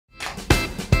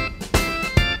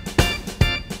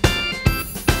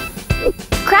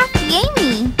yay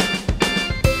me!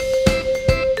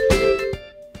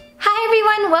 Hi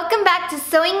everyone, welcome back to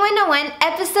Sewing 101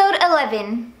 episode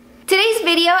 11. Today's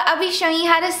video, I'll be showing you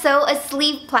how to sew a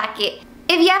sleeve placket.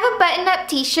 If you have a button-up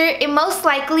t-shirt, it most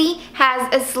likely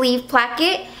has a sleeve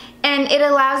placket, and it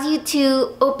allows you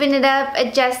to open it up,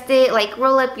 adjust it, like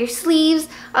roll up your sleeves,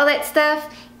 all that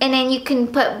stuff, and then you can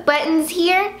put buttons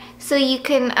here so you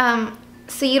can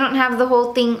so you don't have the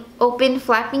whole thing open,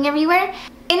 flapping everywhere.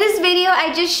 In this video,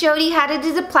 I just showed you how to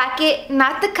do the placket,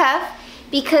 not the cuff,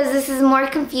 because this is more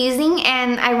confusing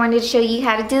and I wanted to show you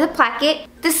how to do the placket.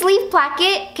 The sleeve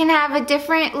placket can have a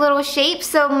different little shape,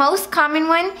 so most common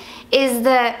one is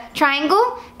the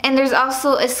triangle, and there's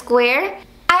also a square.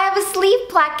 I have a sleeve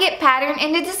placket pattern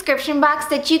in the description box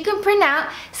that you can print out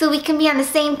so we can be on the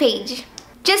same page.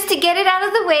 Just to get it out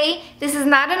of the way, this is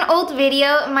not an old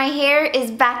video, my hair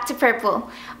is back to purple.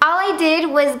 All I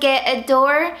did was get a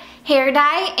door hair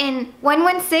dye in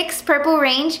 116 purple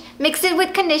range, mix it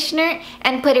with conditioner,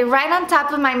 and put it right on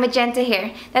top of my magenta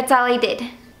hair. That's all I did.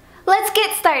 Let's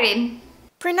get started.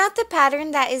 Print out the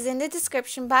pattern that is in the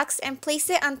description box and place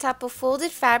it on top of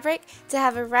folded fabric to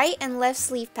have a right and left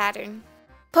sleeve pattern.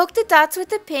 Poke the dots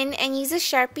with a pin and use a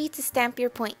Sharpie to stamp your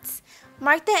points.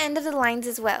 Mark the end of the lines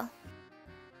as well.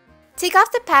 Take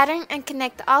off the pattern and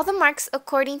connect all the marks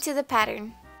according to the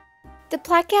pattern. The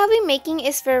placket I'll be making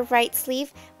is for a right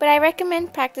sleeve, but I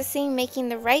recommend practicing making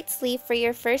the right sleeve for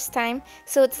your first time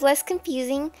so it's less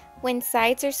confusing when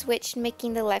sides are switched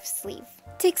making the left sleeve.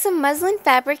 Take some muslin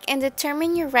fabric and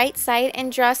determine your right side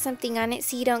and draw something on it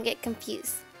so you don't get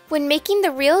confused. When making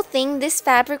the real thing, this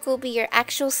fabric will be your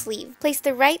actual sleeve. Place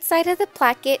the right side of the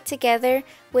placket together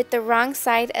with the wrong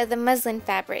side of the muslin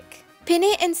fabric. Pin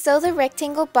it and sew the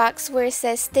rectangle box where it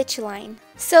says stitch line.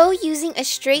 Sew using a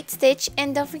straight stitch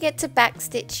and don't forget to back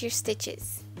stitch your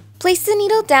stitches. Place the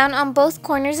needle down on both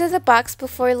corners of the box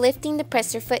before lifting the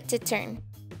presser foot to turn.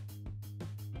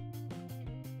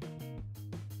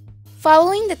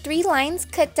 Following the 3 lines,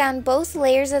 cut down both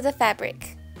layers of the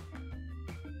fabric.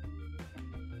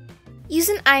 Use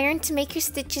an iron to make your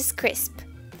stitches crisp.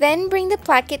 Then bring the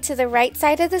placket to the right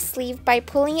side of the sleeve by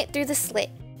pulling it through the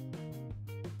slit.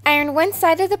 Iron one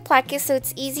side of the placket so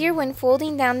it's easier when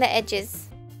folding down the edges.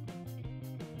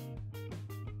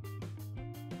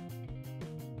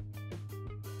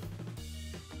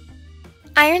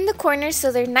 Iron the corners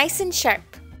so they're nice and sharp.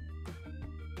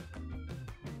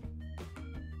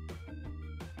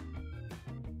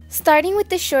 Starting with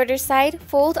the shorter side,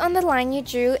 fold on the line you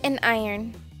drew and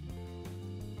iron.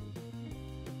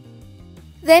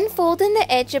 Then fold in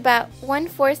the edge about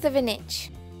 1/4 of an inch.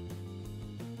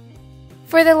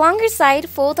 For the longer side,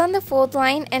 fold on the fold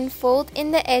line and fold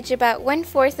in the edge about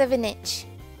 1/4 of an inch.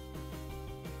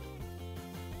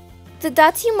 The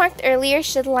dots you marked earlier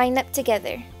should line up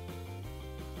together.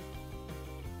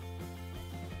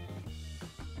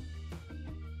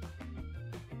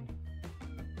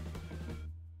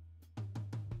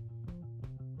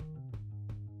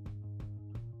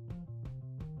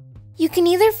 You can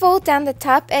either fold down the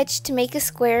top edge to make a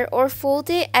square or fold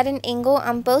it at an angle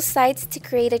on both sides to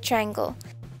create a triangle.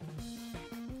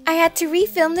 I had to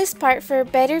refilm this part for a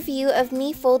better view of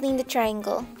me folding the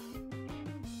triangle.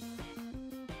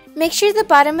 Make sure the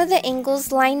bottom of the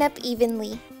angles line up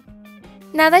evenly.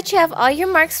 Now that you have all your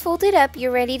marks folded up,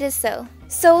 you're ready to sew.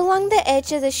 Sew along the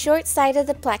edge of the short side of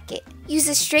the placket. Use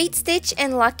a straight stitch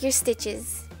and lock your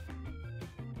stitches.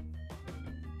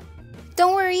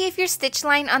 Don't worry if your stitch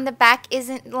line on the back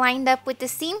isn't lined up with the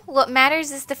seam, what matters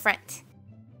is the front.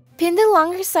 Pin the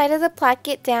longer side of the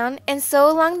placket down and sew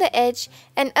along the edge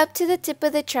and up to the tip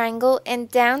of the triangle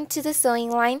and down to the sewing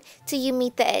line till you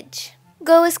meet the edge.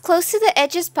 Go as close to the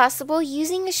edge as possible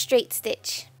using a straight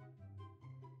stitch.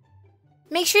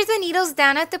 Make sure the needle's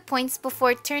down at the points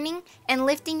before turning and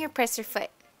lifting your presser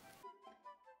foot.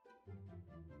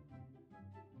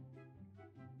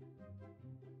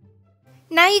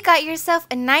 Now you got yourself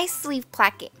a nice sleeve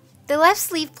placket. The left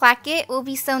sleeve placket will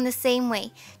be sewn the same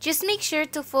way. Just make sure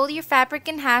to fold your fabric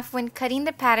in half when cutting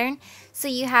the pattern so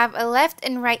you have a left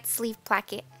and right sleeve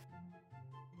placket.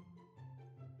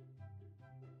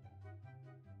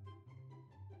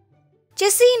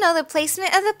 Just so you know the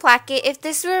placement of the placket, if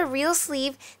this were a real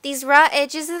sleeve, these raw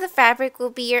edges of the fabric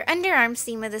will be your underarm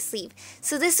seam of the sleeve,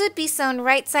 so this would be sewn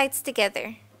right sides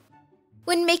together.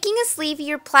 When making a sleeve,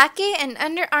 your placket and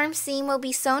underarm seam will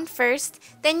be sewn first,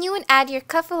 then you would add your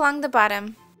cuff along the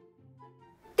bottom.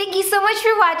 Thank you so much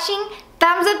for watching.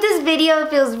 Thumbs up this video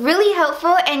if it was really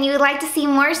helpful and you would like to see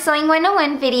more Sewing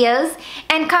 101 videos,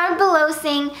 and comment below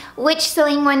saying which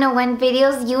Sewing 101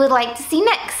 videos you would like to see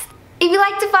next. If you'd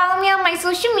like to follow me on my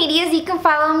social medias, you can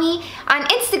follow me on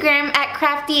Instagram at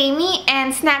CraftyAmy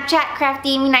and Snapchat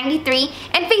CraftyAmy93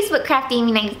 and Facebook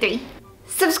CraftyAmy93.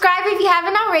 Subscribe if you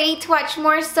haven't already to watch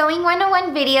more Sewing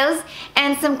 101 videos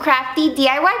and some crafty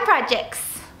DIY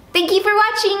projects. Thank you for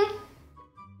watching!